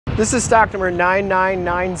This is stock number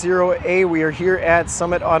 9990A. We are here at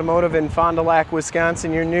Summit Automotive in Fond du Lac,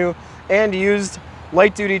 Wisconsin, your new and used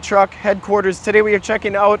light-duty truck headquarters. Today we are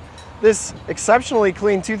checking out this exceptionally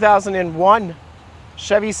clean 2001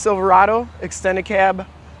 Chevy Silverado extended cab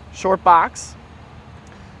short box.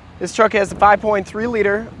 This truck has a 5.3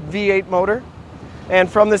 liter V8 motor, and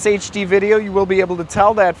from this HD video you will be able to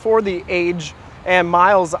tell that for the age and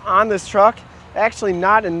miles on this truck, actually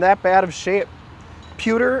not in that bad of shape.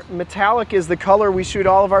 Pewter metallic is the color. We shoot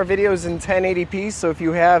all of our videos in 1080p, so if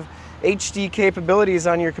you have HD capabilities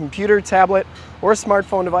on your computer, tablet, or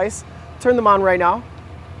smartphone device, turn them on right now,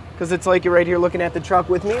 because it's like you're right here looking at the truck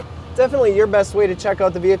with me. Definitely your best way to check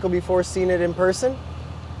out the vehicle before seeing it in person.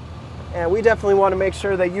 And we definitely want to make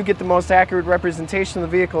sure that you get the most accurate representation of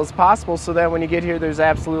the vehicle as possible, so that when you get here there's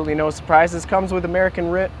absolutely no surprises. Comes with American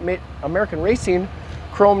Racing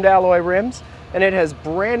chromed alloy rims, and it has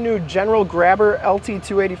brand new General Grabber LT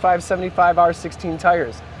 285/75 R16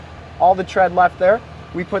 tires. All the tread left there.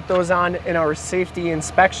 We put those on in our safety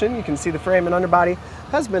inspection. You can see the frame and underbody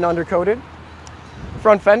has been undercoated.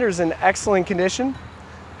 Front fender's in excellent condition.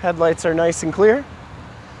 Headlights are nice and clear.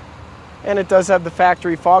 And it does have the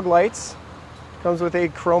factory fog lights. Comes with a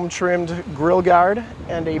chrome trimmed grille guard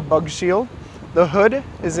and a bug shield. The hood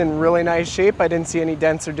is in really nice shape. I didn't see any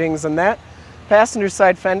dents or dings on that. Passenger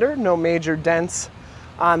side fender, no major dents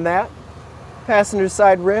on that. Passenger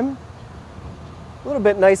side rim, a little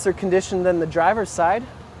bit nicer condition than the driver's side.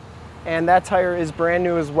 And that tire is brand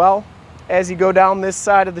new as well. As you go down this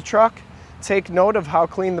side of the truck, take note of how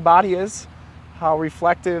clean the body is, how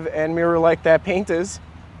reflective and mirror-like that paint is.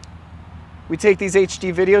 We take these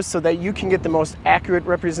HD videos so that you can get the most accurate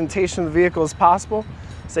representation of the vehicle as possible,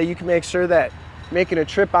 so you can make sure that making a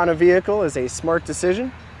trip on a vehicle is a smart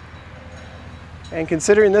decision. And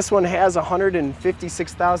considering this one has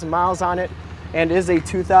 156,000 miles on it and is a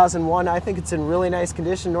 2001, I think it's in really nice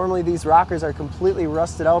condition. Normally these rockers are completely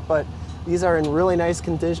rusted out, but these are in really nice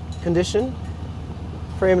condition.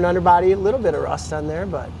 Frame and underbody, a little bit of rust on there,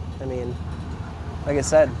 but I mean, like I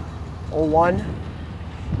said, 01.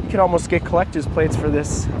 You can almost get collector's plates for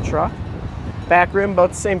this truck. Back rim, about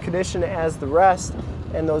the same condition as the rest,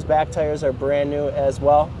 and those back tires are brand new as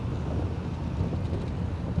well.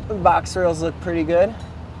 The box rails look pretty good.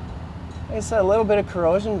 Like I said, a little bit of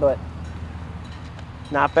corrosion, but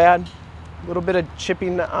not bad. A little bit of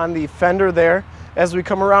chipping on the fender there. As we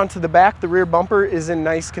come around to the back, the rear bumper is in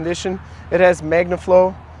nice condition. It has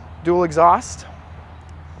MagnaFlow dual exhaust.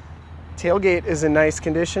 Tailgate is in nice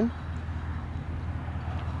condition.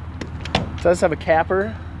 It does have a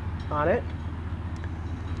capper on it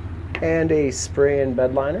and a spray and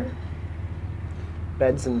bed liner.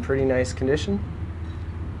 Bed's in pretty nice condition.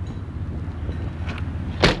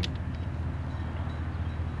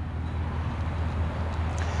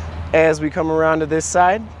 As we come around to this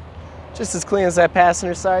side, just as clean as that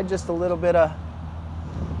passenger side, just a little bit of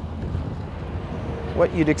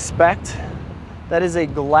what you'd expect. That is a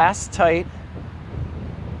glass tight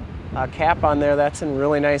cap on there. That's in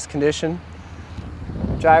really nice condition.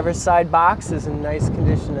 Driver's side box is in nice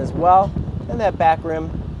condition as well. And that back rim,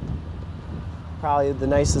 probably the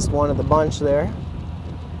nicest one of the bunch there.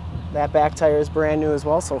 That back tire is brand new as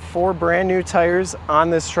well. So 4 brand new tires on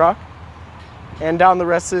this truck. And down the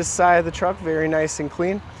rest of this side of the truck, very nice and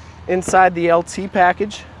clean. Inside, the LT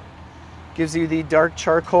package gives you the dark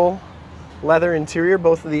charcoal leather interior.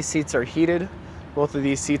 Both of these seats are heated. Both of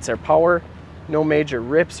these seats are power. No major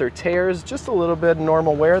rips or tears, just a little bit of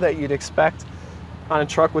normal wear that you'd expect on a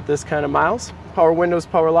truck with this kind of miles. Power windows,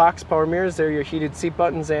 power locks, power mirrors. There are your heated seat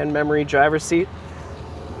buttons and memory driver's seat.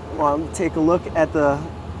 Well, take a look at the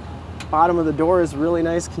bottom of the door. Is really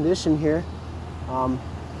nice condition here.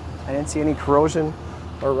 I didn't see any corrosion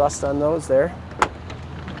or rust on those there.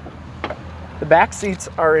 The back seats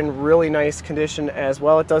are in really nice condition as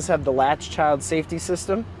well. It does have the latch child safety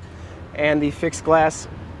system and the fixed glass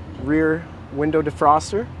rear window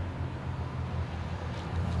defroster.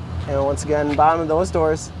 And once again, bottom of those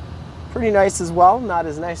doors, pretty nice as well. Not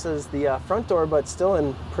as nice as the front door, but still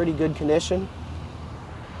in pretty good condition.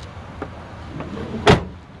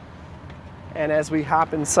 And as we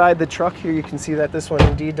hop inside the truck here, you can see that this one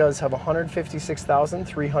indeed does have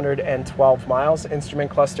 156,312 miles.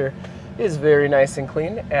 Instrument cluster is very nice and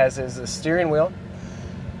clean, as is the steering wheel.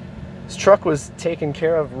 This truck was taken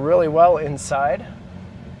care of really well inside.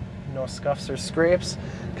 No scuffs or scrapes.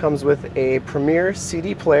 Comes with a premier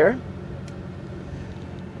CD player.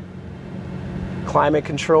 Climate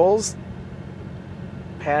controls.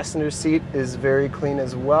 Passenger seat is very clean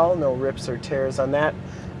as well. No rips or tears on that.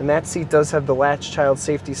 And that seat does have the latch child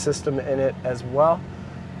safety system in it as well.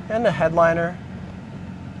 And the headliner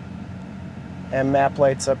And map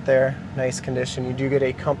lights up there, nice condition. You do get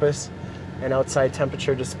a compass and outside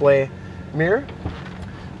temperature display mirror.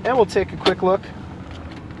 And we'll take a quick look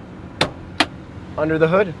under the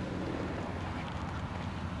hood.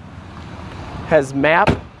 Has map,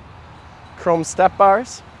 chrome step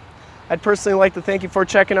bars. I'd personally like to thank you for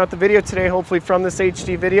checking out the video today. Hopefully from this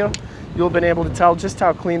HD video, you'll have been able to tell just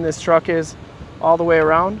how clean this truck is all the way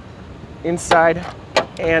around, inside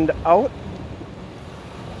and out.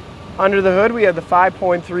 Under the hood, we have the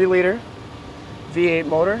 5.3 liter V8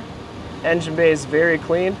 motor. Engine bay is very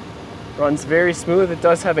clean, runs very smooth. It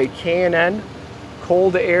does have a K&N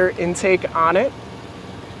cold air intake on it.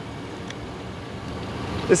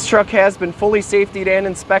 This truck has been fully safetied and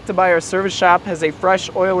inspected by our service shop, has a fresh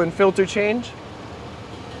oil and filter change.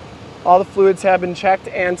 All the fluids have been checked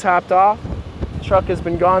and topped off. The truck has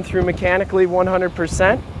been gone through mechanically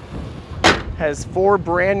 100%. Has 4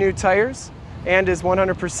 brand new tires and is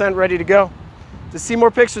 100% ready to go. To see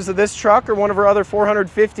more pictures of this truck or one of our other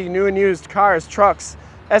 450 new and used cars, trucks,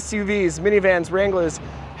 SUVs, minivans, Wranglers,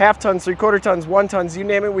 half tons, 3/4 tons, 1 tons, you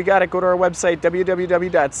name it, we got it. Go to our website,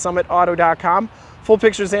 www.summitauto.com. Full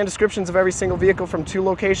pictures and descriptions of every single vehicle from 2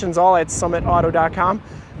 locations, all at summitauto.com.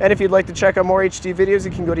 And if you'd like to check out more HD videos,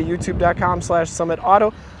 you can go to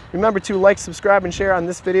youtube.com/summitauto. Remember to like, subscribe, and share on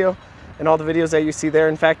this video and all the videos that you see there.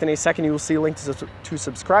 In fact, in a second, you will see a link to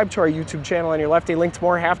subscribe to our YouTube channel on your left, a link to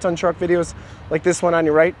more half-ton truck videos like this one on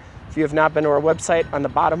your right. If you have not been to our website, on the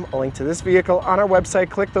bottom, a link to this vehicle on our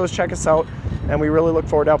website. Click those, check us out, and we really look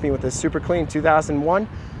forward to helping you with this super clean 2001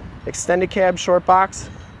 extended cab short box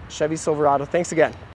Chevy Silverado. Thanks again.